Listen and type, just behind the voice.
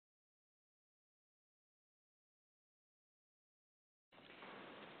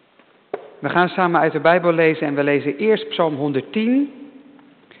We gaan samen uit de Bijbel lezen en we lezen eerst Psalm 110.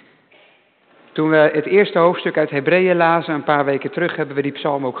 Toen we het eerste hoofdstuk uit Hebreeën lazen, een paar weken terug, hebben we die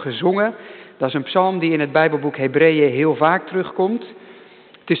psalm ook gezongen. Dat is een psalm die in het Bijbelboek Hebreeën heel vaak terugkomt.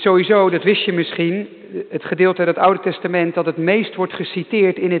 Het is sowieso, dat wist je misschien, het gedeelte uit het Oude Testament dat het meest wordt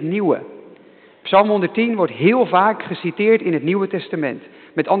geciteerd in het Nieuwe. Psalm 110 wordt heel vaak geciteerd in het Nieuwe Testament.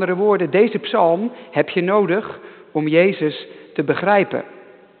 Met andere woorden, deze psalm heb je nodig om Jezus te begrijpen.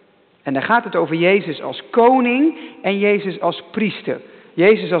 En dan gaat het over Jezus als koning en Jezus als priester.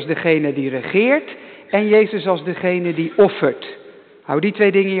 Jezus als degene die regeert en Jezus als degene die offert. Hou die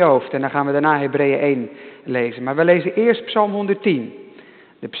twee dingen in je hoofd en dan gaan we daarna Hebreeën 1 lezen. Maar we lezen eerst Psalm 110.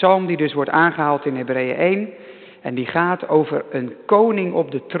 De psalm die dus wordt aangehaald in Hebreeën 1. En die gaat over een koning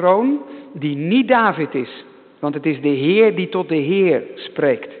op de troon die niet David is. Want het is de Heer die tot de Heer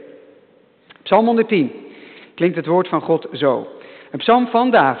spreekt. Psalm 110 klinkt het woord van God zo. Een psalm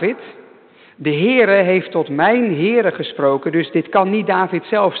van David. De Heere heeft tot mijn Heere gesproken, dus dit kan niet David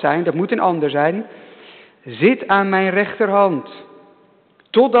zelf zijn, dat moet een ander zijn. Zit aan mijn rechterhand,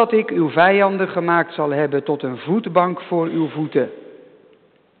 totdat ik uw vijanden gemaakt zal hebben tot een voetbank voor uw voeten.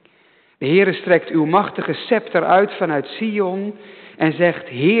 De Heere strekt uw machtige scepter uit vanuit Sion en zegt,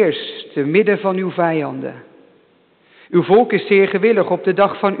 heers te midden van uw vijanden. Uw volk is zeer gewillig op de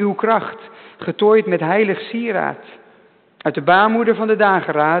dag van uw kracht, getooid met heilig sieraad. Uit de baarmoeder van de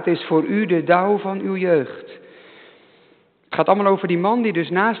dageraad is voor u de dauw van uw jeugd. Het gaat allemaal over die man die dus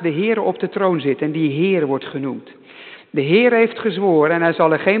naast de Heere op de troon zit en die Heer wordt genoemd. De Heer heeft gezworen en hij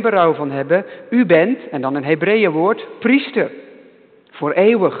zal er geen berouw van hebben. U bent, en dan een Hebreeënwoord, priester. Voor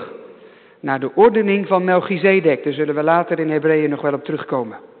eeuwig. Naar de ordening van Melchizedek. Daar zullen we later in Hebreeën nog wel op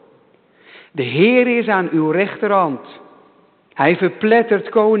terugkomen. De Heer is aan uw rechterhand. Hij verplettert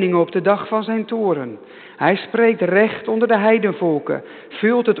koningen op de dag van zijn toorn. Hij spreekt recht onder de heidenvolken,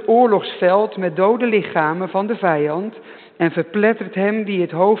 vult het oorlogsveld met dode lichamen van de vijand en verplettert hem die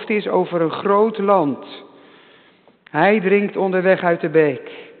het hoofd is over een groot land. Hij drinkt onderweg uit de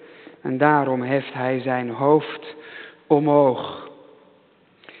beek en daarom heft hij zijn hoofd omhoog.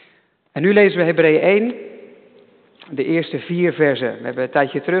 En nu lezen we Hebreeën 1, de eerste 4 versen. We hebben een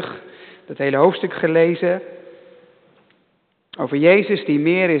tijdje terug dat hele hoofdstuk gelezen over Jezus die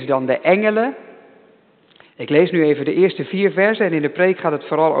meer is dan de engelen. Ik lees nu even de eerste 4 versen en in de preek gaat het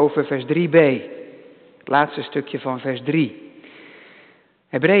vooral over vers 3b. Het laatste stukje van vers 3.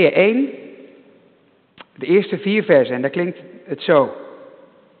 Hebreeën 1, de eerste 4 versen en daar klinkt het zo.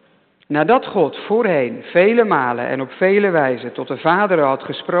 Nadat God voorheen vele malen en op vele wijzen tot de vaderen had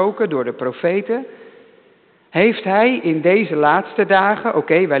gesproken door de profeten, heeft hij in deze laatste dagen,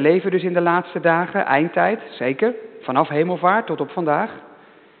 oké, wij leven dus in de laatste dagen, eindtijd, zeker, vanaf hemelvaart tot op vandaag,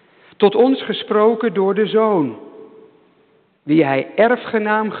 tot ons gesproken door de Zoon, wie hij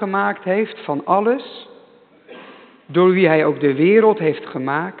erfgenaam gemaakt heeft van alles, door wie hij ook de wereld heeft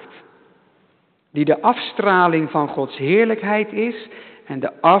gemaakt, die de afstraling van Gods heerlijkheid is en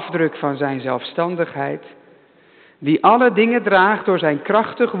de afdruk van zijn zelfstandigheid, die alle dingen draagt door zijn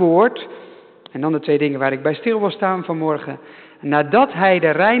krachtig woord. En dan de 2 dingen waar ik bij stil wil staan vanmorgen. Nadat hij de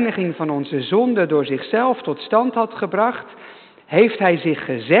reiniging van onze zonde door zichzelf tot stand had gebracht, heeft hij zich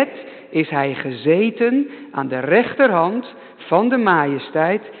gezet, is hij gezeten aan de rechterhand van de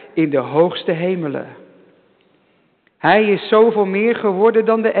majesteit in de hoogste hemelen. Hij is zoveel meer geworden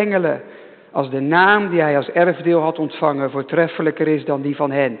dan de engelen, als de naam die hij als erfdeel had ontvangen voortreffelijker is dan die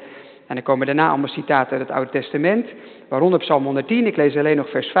van hen. En dan komen daarna allemaal citaten uit het Oude Testament, waaronder Psalm 110, ik lees alleen nog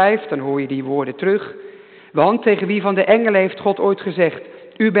vers 5, dan hoor je die woorden terug. Want tegen wie van de engelen heeft God ooit gezegd,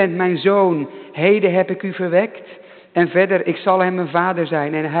 u bent mijn zoon, heden heb ik u verwekt. En verder, ik zal hem een vader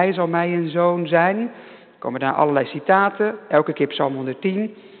zijn en hij zal mij een zoon zijn. Er komen daar allerlei citaten, elke keer Psalm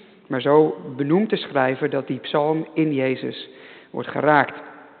 110. Maar zo benoemt de schrijver dat die psalm in Jezus wordt geraakt.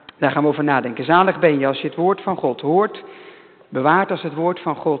 Daar gaan we over nadenken. Zalig ben je als je het woord van God hoort, bewaart als het woord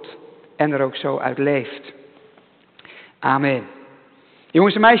van God en er ook zo uit leeft. Amen.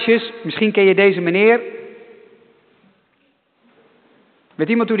 Jongens en meisjes, misschien ken je deze meneer. Weet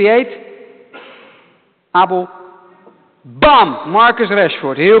iemand hoe die heet? Abel. Bam! Marcus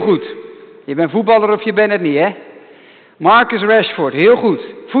Rashford, heel goed. Je bent voetballer of je bent het niet, hè? Marcus Rashford, heel goed.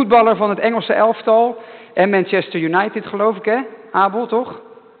 Voetballer van het Engelse elftal en Manchester United, geloof ik, hè? Abel, toch?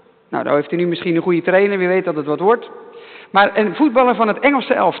 Nou, daar heeft hij nu misschien een goede trainer, wie weet dat het wat wordt. Maar een voetballer van het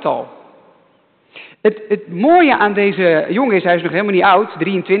Engelse elftal. Het mooie aan deze jongen is, hij is nog helemaal niet oud,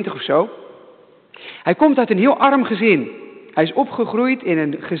 23 of zo. Hij komt uit een heel arm gezin. Hij is opgegroeid in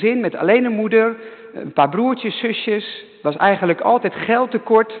een gezin met alleen een moeder, een paar broertjes, zusjes. Was eigenlijk altijd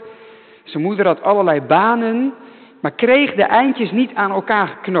geldtekort. Zijn moeder had allerlei banen, maar kreeg de eindjes niet aan elkaar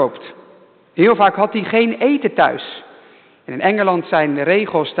geknoopt. Heel vaak had hij geen eten thuis. En in Engeland zijn de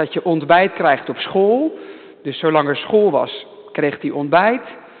regels dat je ontbijt krijgt op school. Dus zolang er school was, kreeg hij ontbijt.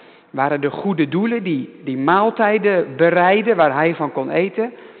 Waren de goede doelen die maaltijden bereiden waar hij van kon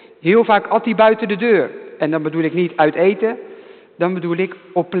eten. Heel vaak at hij buiten de deur. En dan bedoel ik niet uit eten. Dan bedoel ik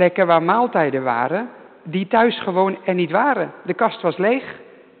op plekken waar maaltijden waren die thuis gewoon er niet waren. De kast was leeg. Er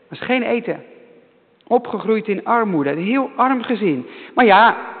was geen eten. Opgegroeid in armoede. Een heel arm gezin. Maar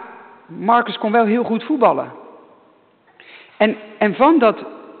ja, Marcus kon wel heel goed voetballen. En van dat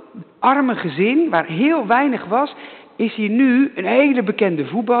arme gezin, waar heel weinig was, is hij nu een hele bekende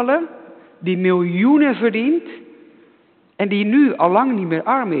voetballer, die miljoenen verdient en die nu al lang niet meer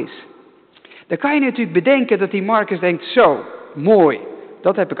arm is. Dan kan je natuurlijk bedenken dat die Marcus denkt, zo, mooi,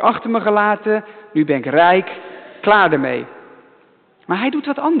 dat heb ik achter me gelaten, nu ben ik rijk, klaar ermee. Maar hij doet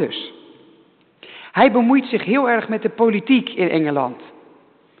wat anders. Hij bemoeit zich heel erg met de politiek in Engeland.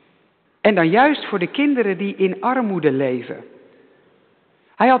 En dan juist voor de kinderen die in armoede leven.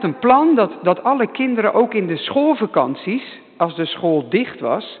 Hij had een plan dat alle kinderen ook in de schoolvakanties, als de school dicht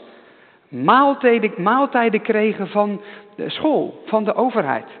was, maaltijden kregen van de school, van de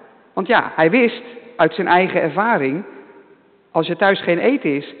overheid. Want ja, hij wist uit zijn eigen ervaring, als er thuis geen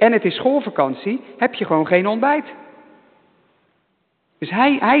eten is en het is schoolvakantie, heb je gewoon geen ontbijt. Dus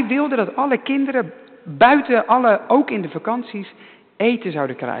hij wilde dat alle kinderen buiten ook in de vakanties, eten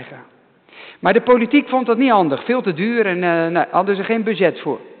zouden krijgen. Maar de politiek vond dat niet handig, veel te duur en hadden ze geen budget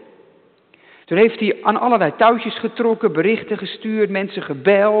voor. Toen heeft hij aan allerlei touwtjes getrokken, berichten gestuurd, mensen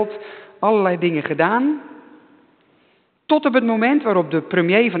gebeld, allerlei dingen gedaan. Tot op het moment waarop de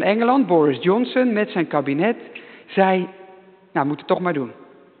premier van Engeland, Boris Johnson, met zijn kabinet zei, nou moet het toch maar doen.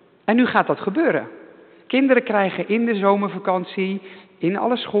 En nu gaat dat gebeuren. Kinderen krijgen in de zomervakantie, in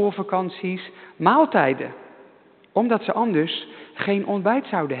alle schoolvakanties, maaltijden. Omdat ze anders geen ontbijt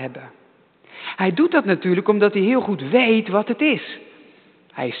zouden hebben. Hij doet dat natuurlijk omdat hij heel goed weet wat het is.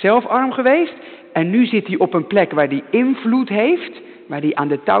 Hij is zelf arm geweest en nu zit hij op een plek waar hij invloed heeft, waar hij aan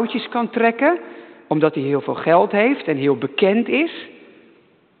de touwtjes kan trekken, omdat hij heel veel geld heeft en heel bekend is.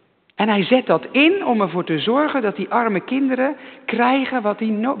 En hij zet dat in om ervoor te zorgen dat die arme kinderen krijgen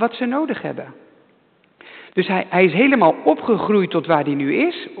wat ze nodig hebben. Dus hij is helemaal opgegroeid tot waar hij nu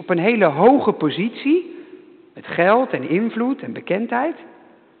is, op een hele hoge positie, met geld en invloed en bekendheid.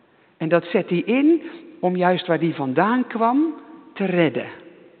 En dat zet hij in om juist waar hij vandaan kwam te redden.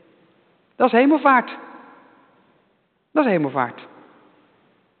 Dat is hemelvaart. Dat is hemelvaart.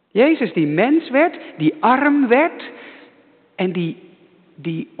 Jezus die mens werd, die arm werd en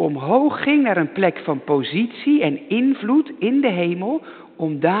die omhoog ging naar een plek van positie en invloed in de hemel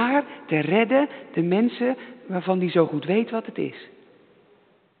om daar te redden de mensen waarvan hij zo goed weet wat het is.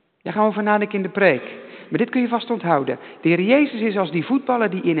 Daar gaan we over nadenken in de preek. Maar dit kun je vast onthouden. De Heer Jezus is als die voetballer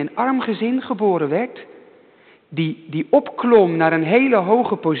die in een arm gezin geboren werd, die opklom naar een hele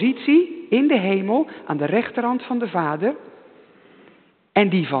hoge positie in de hemel aan de rechterhand van de Vader. En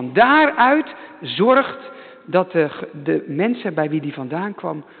die van daaruit zorgt dat de mensen bij wie die vandaan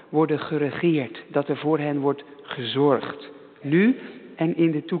kwam worden geregeerd. Dat er voor hen wordt gezorgd. Nu en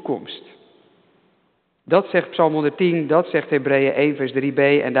in de toekomst. Dat zegt Psalm 110, dat zegt Hebreeën 1 vers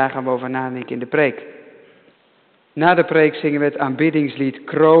 3b en daar gaan we over nadenken in de preek. Na de preek zingen we het aanbiddingslied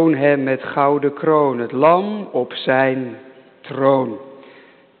Kroon hem met gouden kroon, het lam op zijn troon.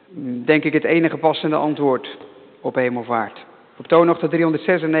 Denk ik het enige passende antwoord op hemelvaart. Op toonhoogte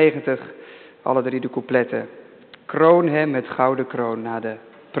 396, alle drie de coupletten. Kroon hem met gouden kroon na de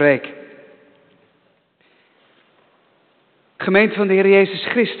preek. Gemeente van de Heer Jezus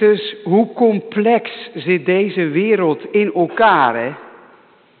Christus, hoe complex zit deze wereld in elkaar, hè?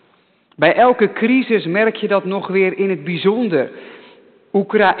 Bij elke crisis merk je dat nog weer in het bijzonder.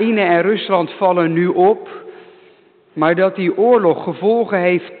 Oekraïne en Rusland vallen nu op, maar dat die oorlog gevolgen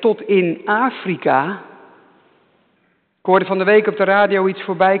heeft tot in Afrika. Ik hoorde van de week op de radio iets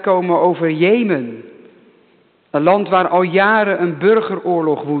voorbij komen over Jemen. Een land waar al jaren een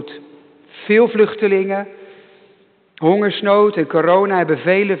burgeroorlog woedt. Veel vluchtelingen, hongersnood en corona hebben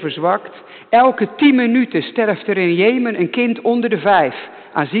velen verzwakt. Elke 10 minuten sterft er in Jemen een kind onder de 5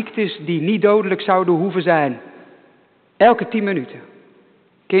 aan ziektes die niet dodelijk zouden hoeven zijn. Elke 10 minuten.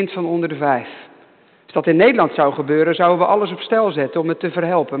 Kind van onder de 5. Als dat in Nederland zou gebeuren, zouden we alles op stel zetten om het te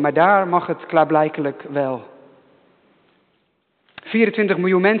verhelpen. Maar daar mag het klaarblijkelijk wel. 24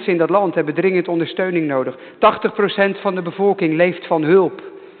 miljoen mensen in dat land hebben dringend ondersteuning nodig. 80% van de bevolking leeft van hulp.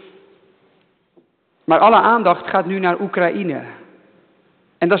 Maar alle aandacht gaat nu naar Oekraïne.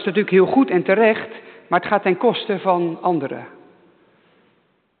 En dat is natuurlijk heel goed en terecht, maar het gaat ten koste van anderen.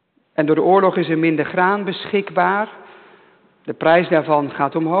 En door de oorlog is er minder graan beschikbaar. De prijs daarvan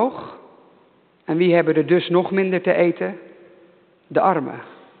gaat omhoog. En wie hebben er dus nog minder te eten? De armen.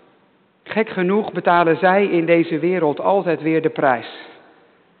 Gek genoeg betalen zij in deze wereld altijd weer de prijs.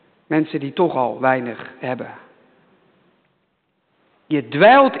 Mensen die toch al weinig hebben. Je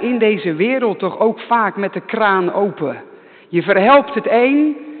dweilt in deze wereld toch ook vaak met de kraan open. Je verhelpt het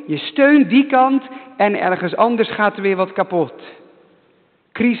een, je steunt die kant en ergens anders gaat er weer wat kapot.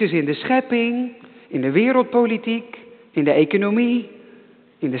 Crisis in de schepping, in de wereldpolitiek, in de economie,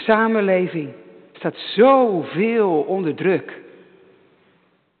 in de samenleving. Er staat zoveel onder druk.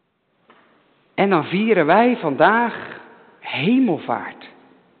 En dan vieren wij vandaag hemelvaart.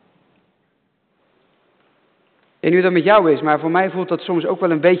 Ik weet niet hoe dat met jou is, maar voor mij voelt dat soms ook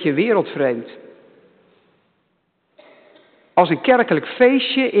wel een beetje wereldvreemd. Als een kerkelijk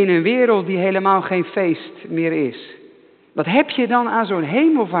feestje in een wereld die helemaal geen feest meer is. Wat heb je dan aan zo'n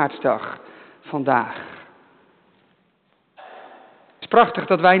hemelvaartsdag vandaag? Het is prachtig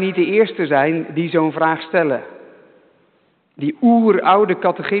dat wij niet de eerste zijn die zo'n vraag stellen. Die oeroude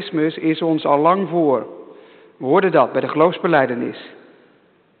catechismus is ons al lang voor. We hoorden dat bij de geloofsbelijdenis.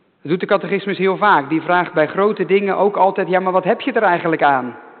 Dat doet de catechismus heel vaak. Die vraagt bij grote dingen ook altijd, ja, maar wat heb je er eigenlijk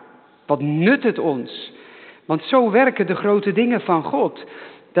aan? Wat nut het ons? Want zo werken de grote dingen van God.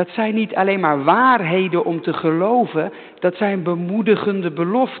 Dat zijn niet alleen maar waarheden om te geloven, dat zijn bemoedigende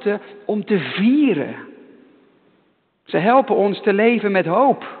beloften om te vieren. Ze helpen ons te leven met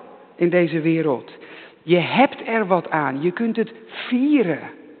hoop in deze wereld. Je hebt er wat aan, je kunt het vieren.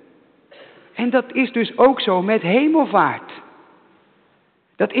 En dat is dus ook zo met hemelvaart.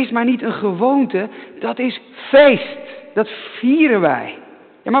 Dat is maar niet een gewoonte, dat is feest. Dat vieren wij.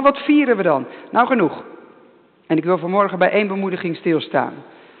 Ja, maar wat vieren we dan? Nou, genoeg. En ik wil vanmorgen bij 1 bemoediging stilstaan.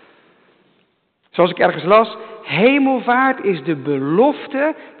 Zoals ik ergens las, hemelvaart is de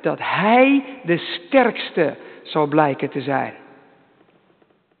belofte dat Hij de sterkste zal blijken te zijn.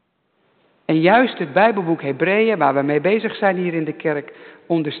 En juist het Bijbelboek Hebreeën, waar we mee bezig zijn hier in de kerk,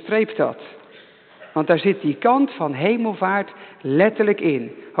 onderstreept dat. Want daar zit die kant van hemelvaart letterlijk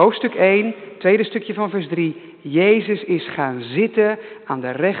in. Hoofdstuk 1, tweede stukje van vers 3. Jezus is gaan zitten aan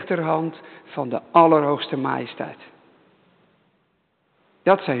de rechterhand van de Allerhoogste Majesteit.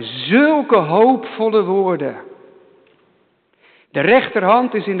 Dat zijn zulke hoopvolle woorden. De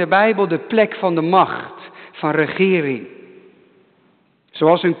rechterhand is in de Bijbel de plek van de macht, van regering.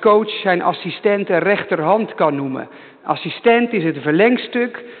 Zoals een coach zijn assistent een rechterhand kan noemen. Assistent is het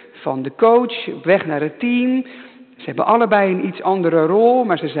verlengstuk van de coach op weg naar het team. Ze hebben allebei een iets andere rol,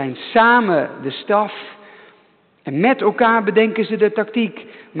 maar ze zijn samen de staf. En met elkaar bedenken ze de tactiek,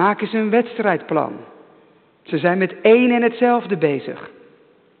 maken ze een wedstrijdplan. Ze zijn met één en hetzelfde bezig.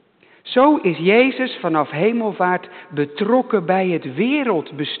 Zo is Jezus vanaf hemelvaart betrokken bij het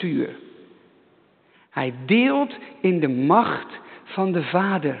wereldbestuur. Hij deelt in de macht van de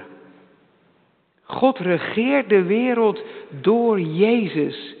Vader. God regeert de wereld door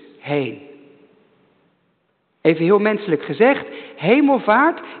Jezus heen. Even heel menselijk gezegd,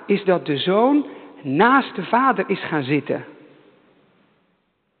 hemelvaart is dat de Zoon naast de Vader is gaan zitten.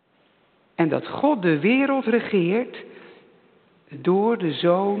 En dat God de wereld regeert door de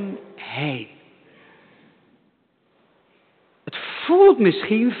Zoon heen. Het voelt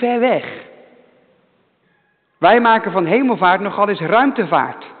misschien ver weg. Wij maken van hemelvaart nogal eens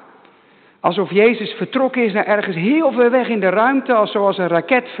ruimtevaart. Alsof Jezus vertrokken is naar ergens heel ver weg in de ruimte, als zoals een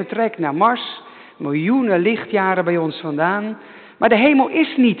raket vertrekt naar Mars. Miljoenen lichtjaren bij ons vandaan. Maar de hemel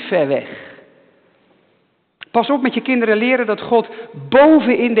is niet ver weg. Pas op met je kinderen leren dat God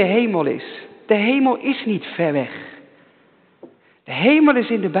boven in de hemel is. De hemel is niet ver weg. De hemel is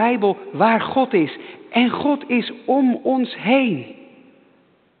in de Bijbel waar God is. En God is om ons heen.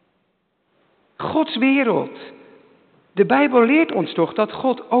 Gods wereld. De Bijbel leert ons toch dat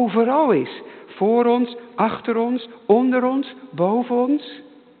God overal is. Voor ons, achter ons, onder ons, boven ons.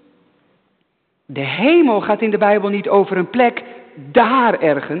 De hemel gaat in de Bijbel niet over een plek daar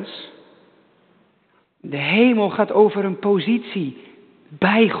ergens. De hemel gaat over een positie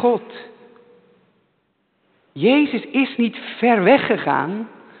bij God. Jezus is niet ver weg gegaan.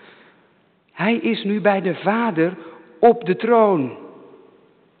 Hij is nu bij de Vader op de troon.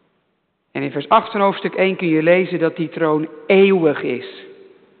 En in vers 8 van hoofdstuk 1 kun je lezen dat die troon eeuwig is.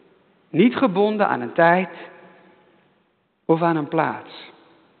 Niet gebonden aan een tijd of aan een plaats.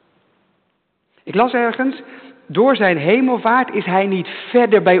 Ik las ergens, door zijn hemelvaart is hij niet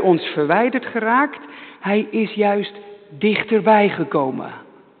verder bij ons verwijderd geraakt. Hij is juist dichterbij gekomen.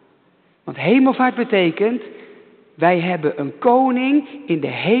 Want hemelvaart betekent, wij hebben een koning in de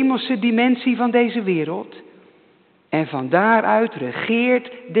hemelse dimensie van deze wereld. En van daaruit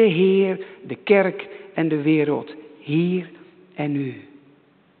regeert de Heer, de kerk en de wereld, hier en nu.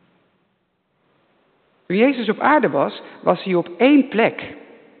 Toen Jezus op aarde was, was hij op één plek.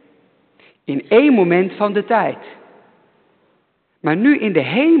 In één moment van de tijd. Maar nu in de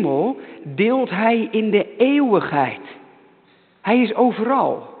hemel deelt hij in de eeuwigheid. Hij is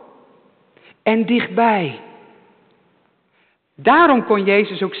overal. En dichtbij. Daarom kon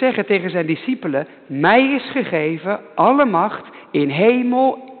Jezus ook zeggen tegen zijn discipelen: mij is gegeven alle macht in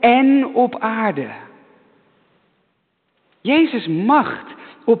hemel en op aarde. Jezus' macht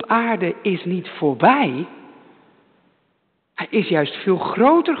op aarde is niet voorbij. Hij is juist veel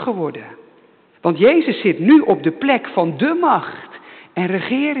groter geworden. Want Jezus zit nu op de plek van de macht en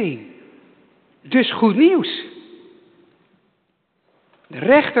regering. Dus goed nieuws. De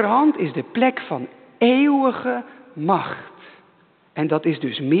rechterhand is de plek van eeuwige macht. En dat is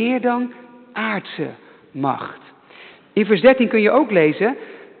dus meer dan aardse macht. In vers 13 kun je ook lezen: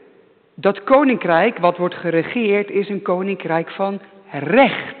 dat koninkrijk wat wordt geregeerd is een koninkrijk van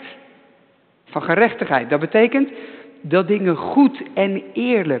recht. Van gerechtigheid. Dat betekent dat dingen goed en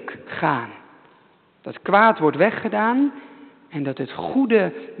eerlijk gaan. Dat kwaad wordt weggedaan en dat het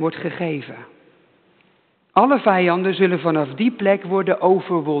goede wordt gegeven. Alle vijanden zullen vanaf die plek worden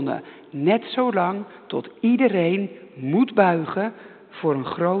overwonnen. Net zolang tot iedereen moet buigen voor een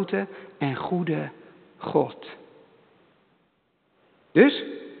grote en goede God. Dus,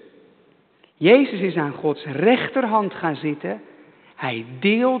 Jezus is aan Gods rechterhand gaan zitten. Hij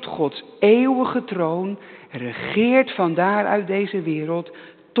deelt Gods eeuwige troon, regeert van daaruit deze wereld,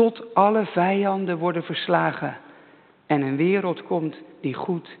 tot alle vijanden worden verslagen. En een wereld komt die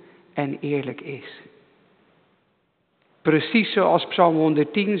goed en eerlijk is. Precies zoals Psalm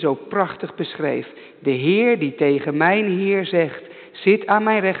 110 zo prachtig beschreef. De Heer die tegen mijn Heer zegt, zit aan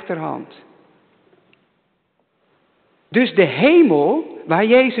mijn rechterhand. Dus de hemel, waar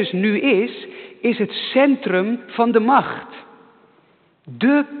Jezus nu is het centrum van de macht.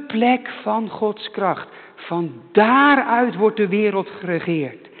 De plek van Gods kracht. Van daaruit wordt de wereld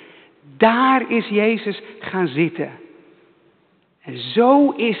geregeerd. Daar is Jezus gaan zitten. En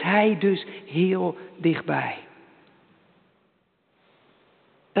zo is hij dus heel dichtbij.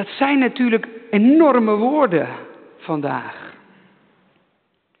 Dat zijn natuurlijk enorme woorden vandaag.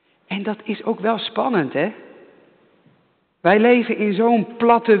 En dat is ook wel spannend, hè? Wij leven in zo'n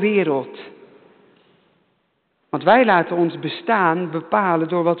platte wereld. Want wij laten ons bestaan bepalen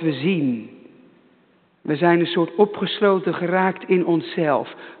door wat we zien. We zijn een soort opgesloten geraakt in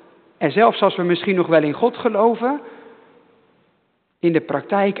onszelf. En zelfs als we misschien nog wel in God geloven, in de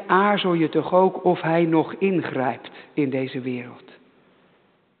praktijk aarzel je toch ook of hij nog ingrijpt in deze wereld.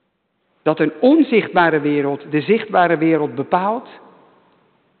 Dat een onzichtbare wereld de zichtbare wereld bepaalt.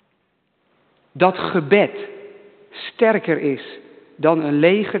 Dat gebed sterker is dan een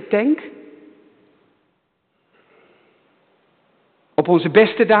legertank. Op onze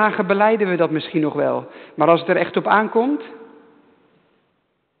beste dagen belijden we dat misschien nog wel. Maar als het er echt op aankomt,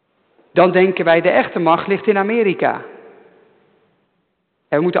 dan denken wij de echte macht ligt in Amerika.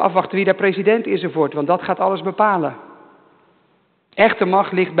 En we moeten afwachten wie daar president is enzovoort, want dat gaat alles bepalen. Echte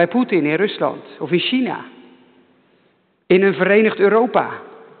macht ligt bij Poetin in Rusland of in China. In een verenigd Europa.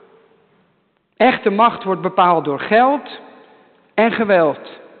 Echte macht wordt bepaald door geld en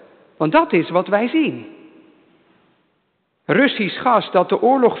geweld. Want dat is wat wij zien. Russisch gas dat de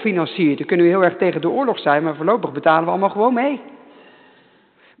oorlog financiert. Dan kunnen we heel erg tegen de oorlog zijn, maar voorlopig betalen we allemaal gewoon mee.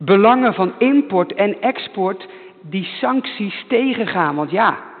 Belangen van import en export die sancties tegengaan. Want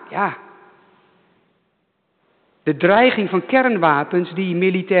ja. De dreiging van kernwapens die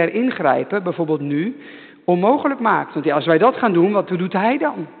militair ingrijpen, bijvoorbeeld nu, onmogelijk maakt. Want ja, als wij dat gaan doen, wat doet hij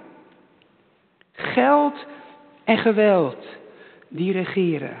dan? Geld en geweld, die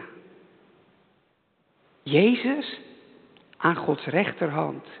regeren. Jezus aan Gods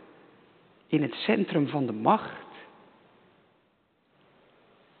rechterhand, in het centrum van de macht.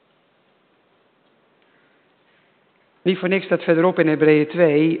 Niet voor niks dat verderop in Hebreeën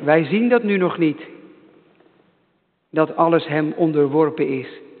 2, wij zien dat nu nog niet. Dat alles hem onderworpen is.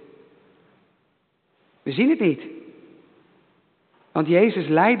 We zien het niet. Want Jezus'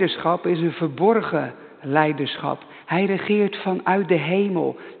 leiderschap is een verborgen leiderschap. Hij regeert vanuit de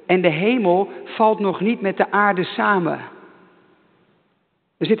hemel. En de hemel valt nog niet met de aarde samen.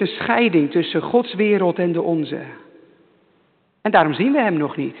 Er zit een scheiding tussen Gods wereld en de onze. En daarom zien we hem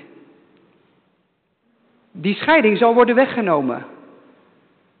nog niet. Die scheiding zal worden weggenomen.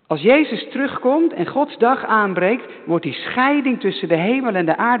 Als Jezus terugkomt en Gods dag aanbreekt, wordt die scheiding tussen de hemel en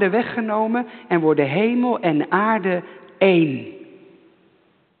de aarde weggenomen en worden hemel en aarde één.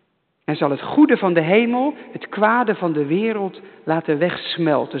 En zal het goede van de hemel het kwade van de wereld laten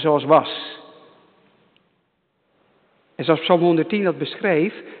wegsmelten zoals was. En zoals Psalm 110 dat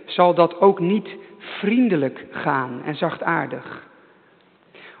beschreef, zal dat ook niet vriendelijk gaan en zachtaardig.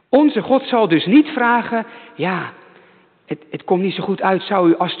 Onze God zal dus niet vragen, ja, het komt niet zo goed uit, zou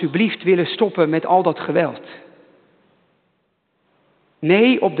u alstublieft willen stoppen met al dat geweld?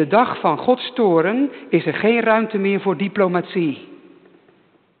 Nee, op de dag van Gods toorn is er geen ruimte meer voor diplomatie.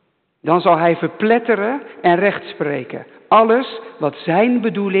 Dan zal hij verpletteren en recht spreken. Alles wat zijn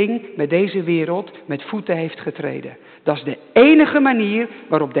bedoeling met deze wereld met voeten heeft getreden. Dat is de enige manier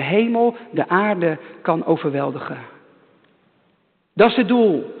waarop de hemel de aarde kan overweldigen. Dat is het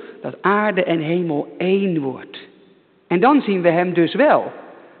doel, dat aarde en hemel één wordt. En dan zien we hem dus wel.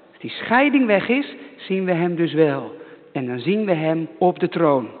 Als die scheiding weg is, zien we hem dus wel. En dan zien we hem op de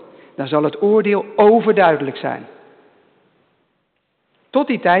troon. Dan zal het oordeel overduidelijk zijn. Tot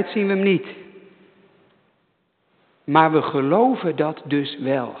die tijd zien we hem niet. Maar we geloven dat dus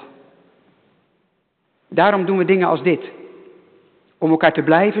wel. Daarom doen we dingen als dit. Om elkaar te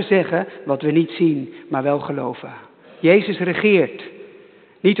blijven zeggen wat we niet zien, maar wel geloven. Jezus regeert.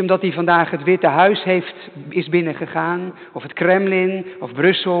 Niet omdat hij vandaag het Witte Huis is binnengegaan, of het Kremlin, of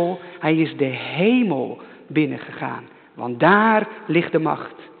Brussel. Hij is de hemel binnengegaan. Want daar ligt de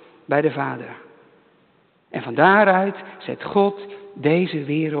macht, bij de Vader. En van daaruit zet God deze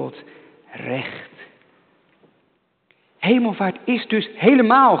wereld recht. Hemelvaart is dus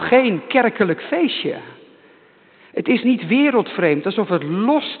helemaal geen kerkelijk feestje. Het is niet wereldvreemd, alsof het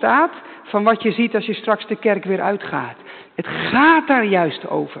los staat van wat je ziet als je straks de kerk weer uitgaat. Het gaat daar juist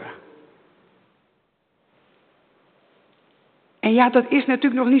over. En ja, dat is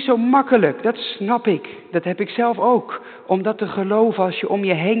natuurlijk nog niet zo makkelijk, dat snap ik. Dat heb ik zelf ook, om dat te geloven als je om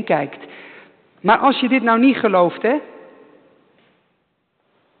je heen kijkt. Maar als je dit nou niet gelooft, hè?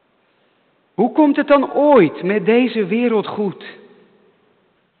 Hoe komt het dan ooit met deze wereld goed?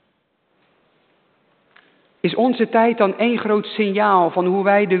 Is onze tijd dan één groot signaal van hoe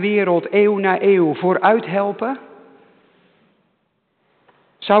wij de wereld eeuw na eeuw vooruit helpen?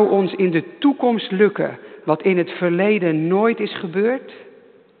 Zou ons in de toekomst lukken wat in het verleden nooit is gebeurd?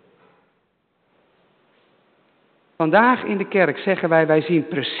 Vandaag in de kerk zeggen wij zien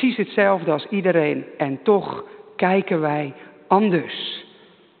precies hetzelfde als iedereen en toch kijken wij anders.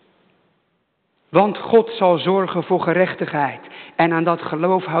 Want God zal zorgen voor gerechtigheid en aan dat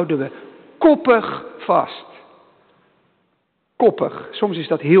geloof houden we koppig vast. Koppig, soms is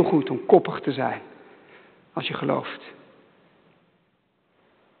dat heel goed om koppig te zijn, als je gelooft.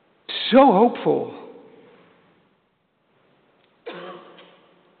 Zo hoopvol.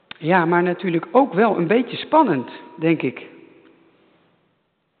 Ja, maar natuurlijk ook wel een beetje spannend, denk ik.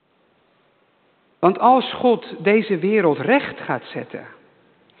 Want als God deze wereld recht gaat zetten,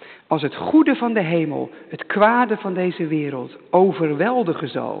 als het goede van de hemel het kwade van deze wereld overweldigen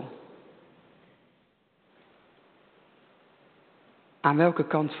zal, aan welke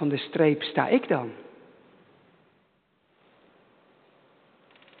kant van de streep sta ik dan?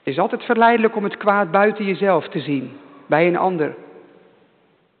 Het is altijd verleidelijk om het kwaad buiten jezelf te zien, bij een ander.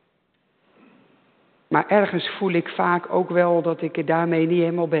 Maar ergens voel ik vaak ook wel dat ik er daarmee niet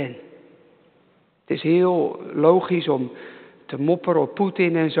helemaal ben. Het is heel logisch om te mopperen op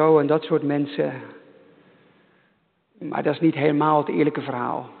Poetin en zo en dat soort mensen. Maar dat is niet helemaal het eerlijke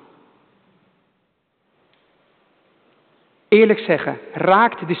verhaal. Eerlijk zeggen,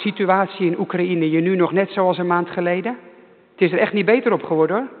 raakt de situatie in Oekraïne je nu nog net zoals een maand geleden? Het is er echt niet beter op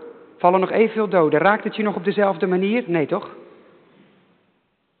geworden hoor. Vallen nog evenveel doden. Raakt het je nog op dezelfde manier? Nee toch?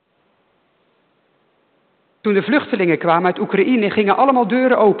 Toen de vluchtelingen kwamen uit Oekraïne gingen allemaal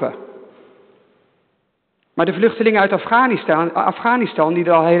deuren open. Maar de vluchtelingen uit Afghanistan, die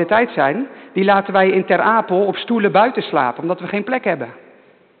er al de hele tijd zijn, die laten wij in Ter Apel op stoelen buiten slapen, omdat we geen plek hebben.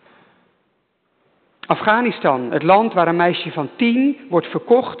 Afghanistan, het land waar een meisje van 10 wordt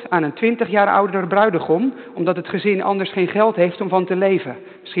verkocht aan een 20 jaar oudere bruidegom, omdat het gezin anders geen geld heeft om van te leven.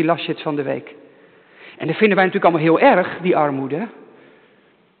 Misschien las je het van de week. En dat vinden wij natuurlijk allemaal heel erg, die armoede.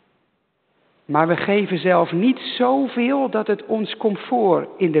 Maar we geven zelf niet zoveel dat het ons comfort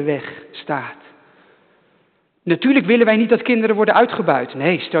in de weg staat. Natuurlijk willen wij niet dat kinderen worden uitgebuit.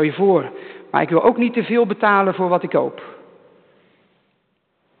 Nee, stel je voor. Maar ik wil ook niet te veel betalen voor wat ik koop.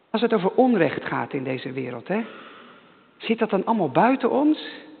 Als het over onrecht gaat in deze wereld, hè? Zit dat dan allemaal buiten ons?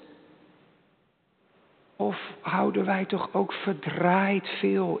 Of houden wij toch ook verdraaid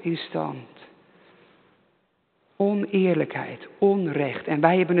veel in stand? Oneerlijkheid, onrecht. En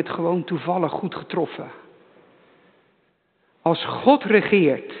wij hebben het gewoon toevallig goed getroffen. Als God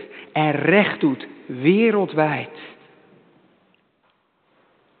regeert en recht doet wereldwijd,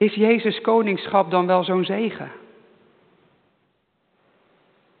 is Jezus koningschap dan wel zo'n zegen?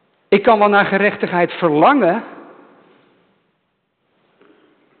 Ik kan wel naar gerechtigheid verlangen,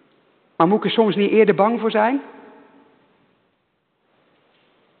 Maar moet ik er soms niet eerder bang voor zijn?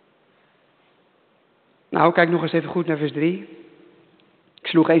 Nou, kijk nog eens even goed naar vers 3. Ik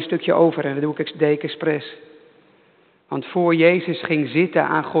sloeg 1 stukje over en dat deed ik expres. Want voor Jezus ging zitten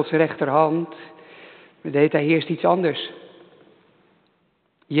aan Gods rechterhand, deed hij eerst iets anders.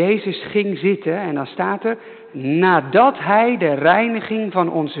 Jezus ging zitten en dan staat er, nadat hij de reiniging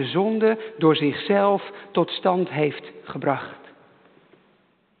van onze zonde door zichzelf tot stand heeft gebracht.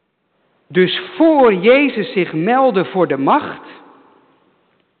 Dus voor Jezus zich meldde voor de macht,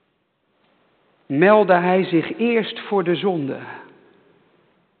 meldde hij zich eerst voor de zonde.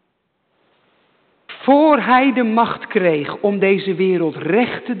 Voor hij de macht kreeg om deze wereld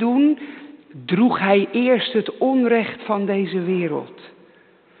recht te doen, droeg hij eerst het onrecht van deze wereld.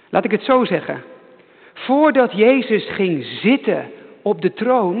 Laat ik het zo zeggen. Voordat Jezus ging zitten op de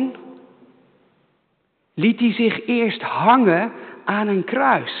troon, liet hij zich eerst hangen aan een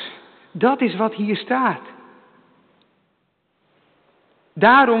kruis. Dat is wat hier staat.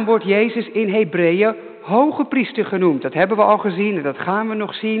 Daarom wordt Jezus in Hebreeën hoge priester genoemd. Dat hebben we al gezien en dat gaan we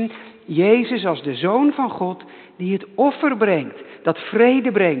nog zien. Jezus als de Zoon van God die het offer brengt. Dat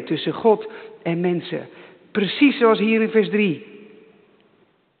vrede brengt tussen God en mensen. Precies zoals hier in vers 3.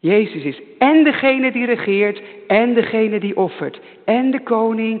 Jezus is en degene die regeert en degene die offert. En de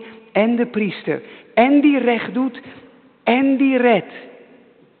koning en de priester. En die recht doet en die redt.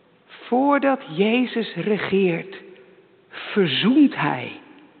 Voordat Jezus regeert, verzoent hij.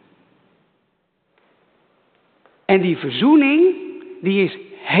 En die verzoening, die is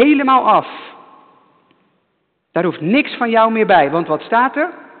helemaal af. Daar hoeft niks van jou meer bij. Want wat staat er?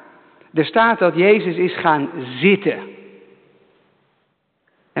 Er staat dat Jezus is gaan zitten.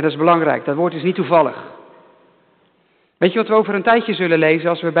 En dat is belangrijk, dat woord is niet toevallig. Weet je wat we over een tijdje zullen lezen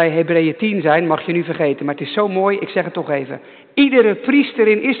als we bij Hebreeën 10 zijn? Mag je nu vergeten, maar het is zo mooi, ik zeg het toch even. Iedere priester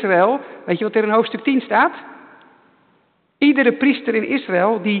in Israël, weet je wat er in hoofdstuk 10 staat? Iedere priester in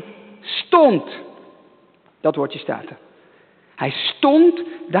Israël die stond, dat woordje staat er. Hij stond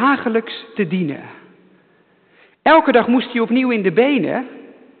dagelijks te dienen. Elke dag moest hij opnieuw in de benen.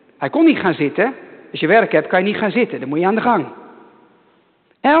 Hij kon niet gaan zitten. Als je werk hebt kan je niet gaan zitten, dan moet je aan de gang.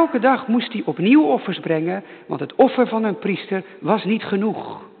 Elke dag moest hij opnieuw offers brengen, want het offer van een priester was niet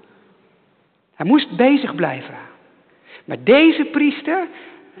genoeg. Hij moest bezig blijven. Maar deze priester,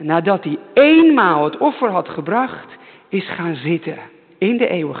 nadat hij eenmaal het offer had gebracht, is gaan zitten in de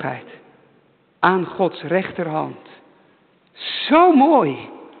eeuwigheid. Aan Gods rechterhand. Zo mooi.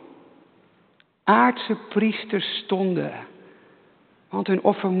 Aardse priesters stonden, want hun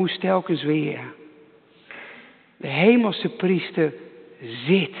offer moest telkens weer. De hemelse priester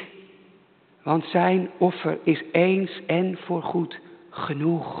zit, want zijn offer is eens en voorgoed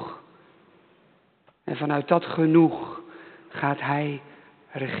genoeg. En vanuit dat genoeg gaat hij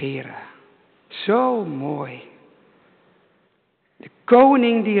regeren. Zo mooi. De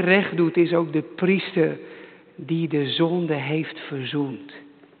koning die recht doet is ook de priester die de zonde heeft verzoend.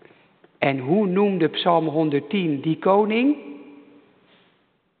 En hoe noemde Psalm 110 die koning?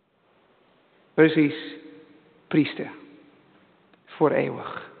 Precies, priester. Voor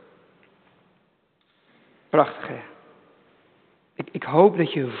eeuwig. Prachtig, hè? Ik hoop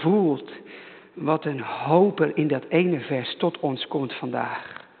dat je voelt wat een hoop er in dat ene vers tot ons komt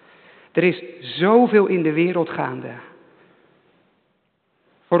vandaag. Er is zoveel in de wereld gaande.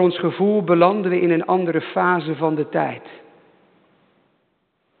 Voor ons gevoel belanden we in een andere fase van de tijd.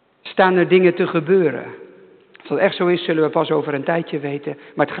 Staan er dingen te gebeuren? Als dat echt zo is, zullen we pas over een tijdje weten.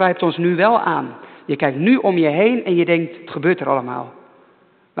 Maar het grijpt ons nu wel aan. Je kijkt nu om je heen en je denkt, het gebeurt er allemaal.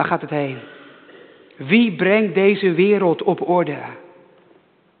 Waar gaat het heen? Wie brengt deze wereld op orde?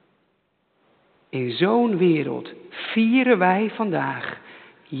 In zo'n wereld vieren wij vandaag.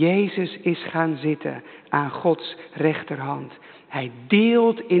 Jezus is gaan zitten aan Gods rechterhand. Hij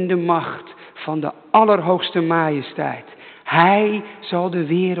deelt in de macht van de Allerhoogste Majesteit. Hij zal de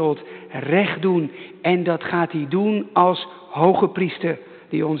wereld recht doen. En dat gaat hij doen als hoge priester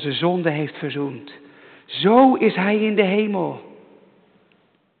die onze zonde heeft verzoend. Zo is hij in de hemel.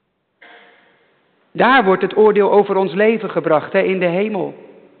 Daar wordt het oordeel over ons leven gebracht, in de hemel.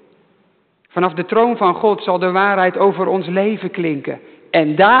 Vanaf de troon van God zal de waarheid over ons leven klinken.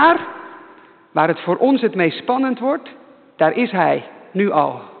 En daar, waar het voor ons het meest spannend wordt, daar is hij, nu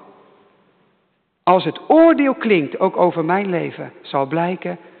al. Als het oordeel klinkt, ook over mijn leven, zal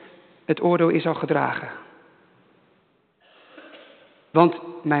blijken, het oordeel is al gedragen. Want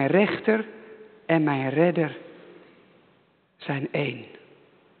mijn rechter en mijn redder zijn één.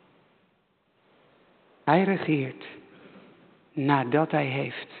 Hij regeert nadat hij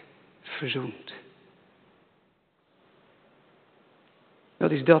heeft verzoend.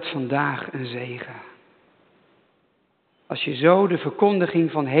 Wat is dat vandaag een zegen. Als je zo de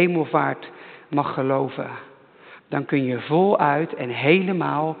verkondiging van hemelvaart mag geloven, dan kun je voluit en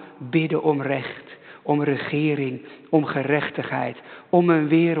helemaal bidden om recht, om regering, om gerechtigheid, om een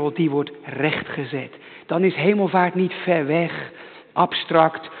wereld die wordt rechtgezet. Dan is hemelvaart niet ver weg,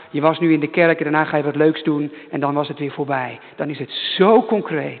 abstract. Je was nu in de kerk en daarna ga je wat leuks doen en dan was het weer voorbij. Dan is het zo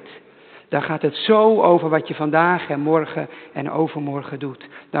concreet. Dan gaat het zo over wat je vandaag en morgen en overmorgen doet.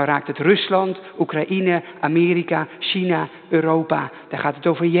 Dan raakt het Rusland, Oekraïne, Amerika, China, Europa. Dan gaat het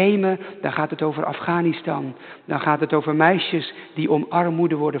over Jemen, dan gaat het over Afghanistan. Dan gaat het over meisjes die om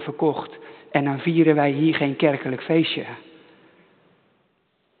armoede worden verkocht. En dan vieren wij hier geen kerkelijk feestje.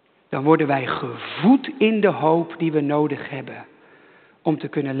 Dan worden wij gevoed in de hoop die we nodig hebben om te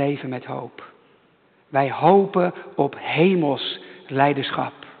kunnen leven met hoop. Wij hopen op hemels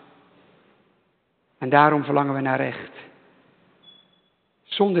leiderschap. En daarom verlangen we naar recht.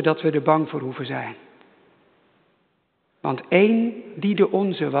 Zonder dat we er bang voor hoeven zijn. Want één die de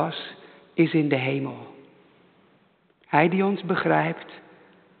onze was, is in de hemel. Hij die ons begrijpt.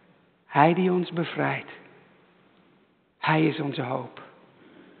 Hij die ons bevrijdt. Hij is onze hoop.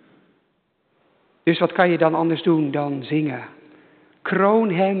 Dus wat kan je dan anders doen dan zingen? Kroon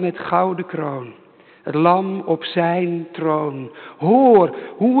hem met gouden kroon. Het lam op zijn troon. Hoor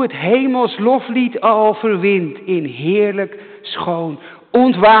hoe het hemels loflied al verwint in heerlijk schoon.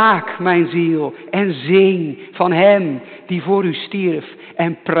 Ontwaak mijn ziel en zing van hem die voor u stierf.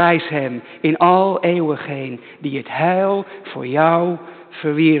 En prijs hem in al eeuwigheid die het heil voor jou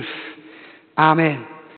verwierf. Amen.